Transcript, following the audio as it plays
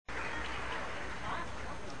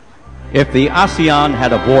If the ASEAN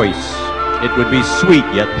had a voice, it would be sweet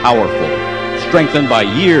yet powerful, strengthened by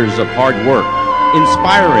years of hard work,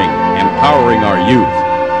 inspiring, empowering our youth.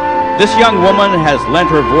 This young woman has lent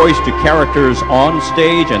her voice to characters on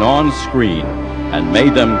stage and on screen and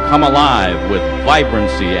made them come alive with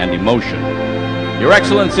vibrancy and emotion. Your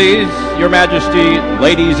Excellencies, Your Majesty,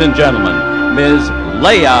 ladies and gentlemen, Ms.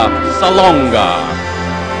 Leia Salonga.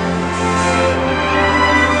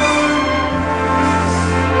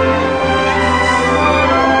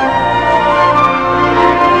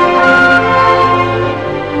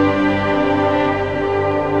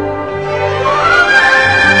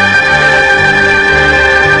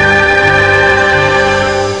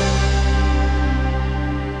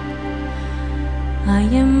 I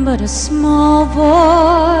am but a small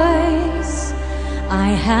voice, I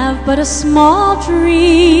have but a small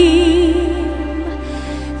dream,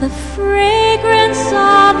 the fragrance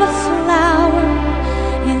of a flower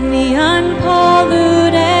in the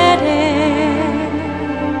unpolluted air.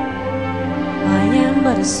 I am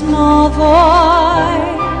but a small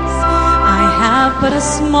voice, I have but a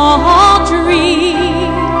small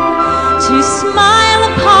dream, to smile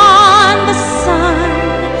upon the sun,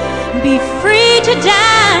 be free to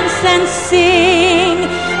dance and sing,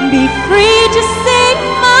 be free to sing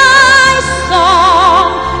my song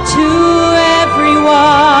to everyone.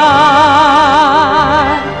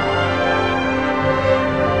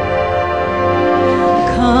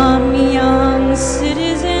 Come, young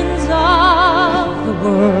citizens of the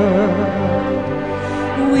world,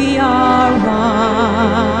 we are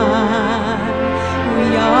one, we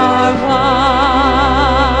are one.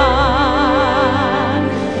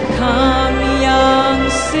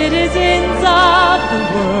 Citizens of the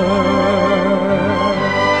world,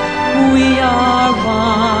 we are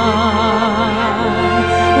one,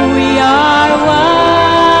 we are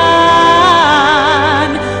one.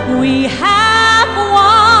 We have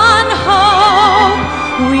one hope,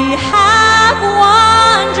 we have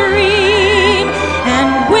one dream, and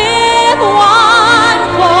with one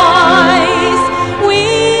voice we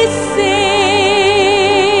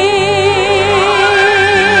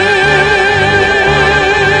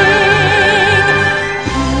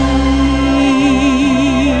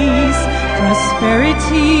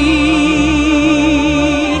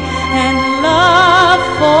and love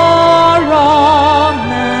for all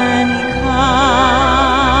mankind.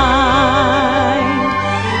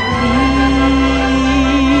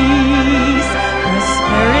 Peace,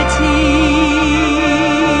 prosperity,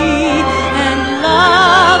 and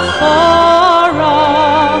love for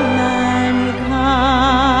all mankind.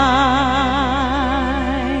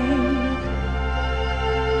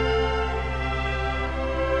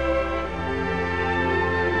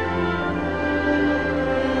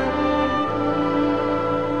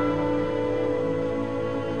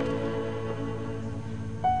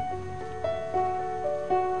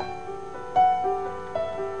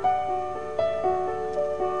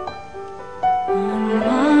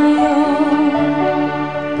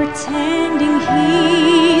 Pretending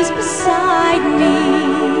he's beside me,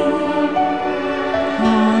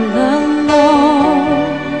 all alone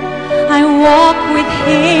I walk with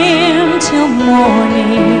him till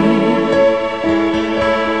morning.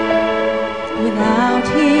 Without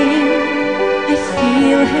him I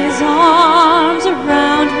feel his arms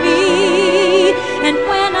around me, and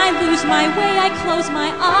when I lose my way I close my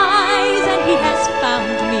eyes and he has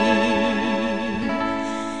found me.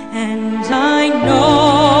 And I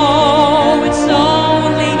know it's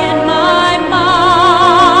only in my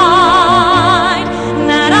mind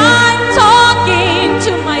that I'm talking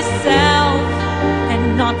to myself and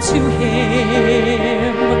not to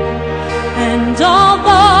him. And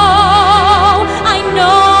although I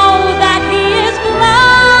know that he is blind,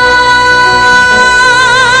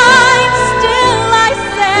 still I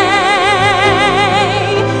say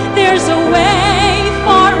there's a way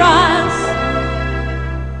for us.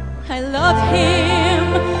 I love him,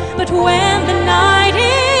 but when the night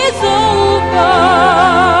is over,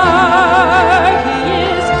 he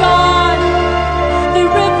is gone. The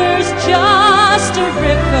river's just a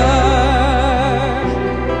river.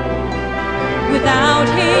 Without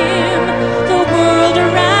him, the world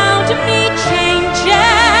around me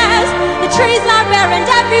changes. The trees are bare and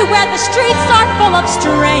everywhere the streets are full of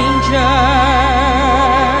strangers.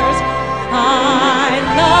 I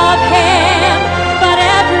love him, but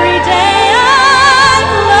every day I'm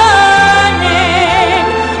learning.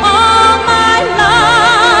 All my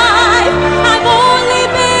life I've only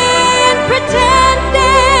been pretending.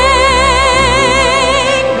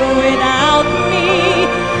 Without me,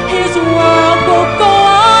 his world will go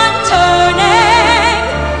on turning.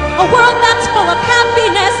 A world that's full of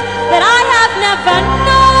happiness that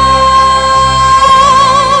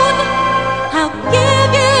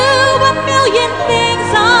million things.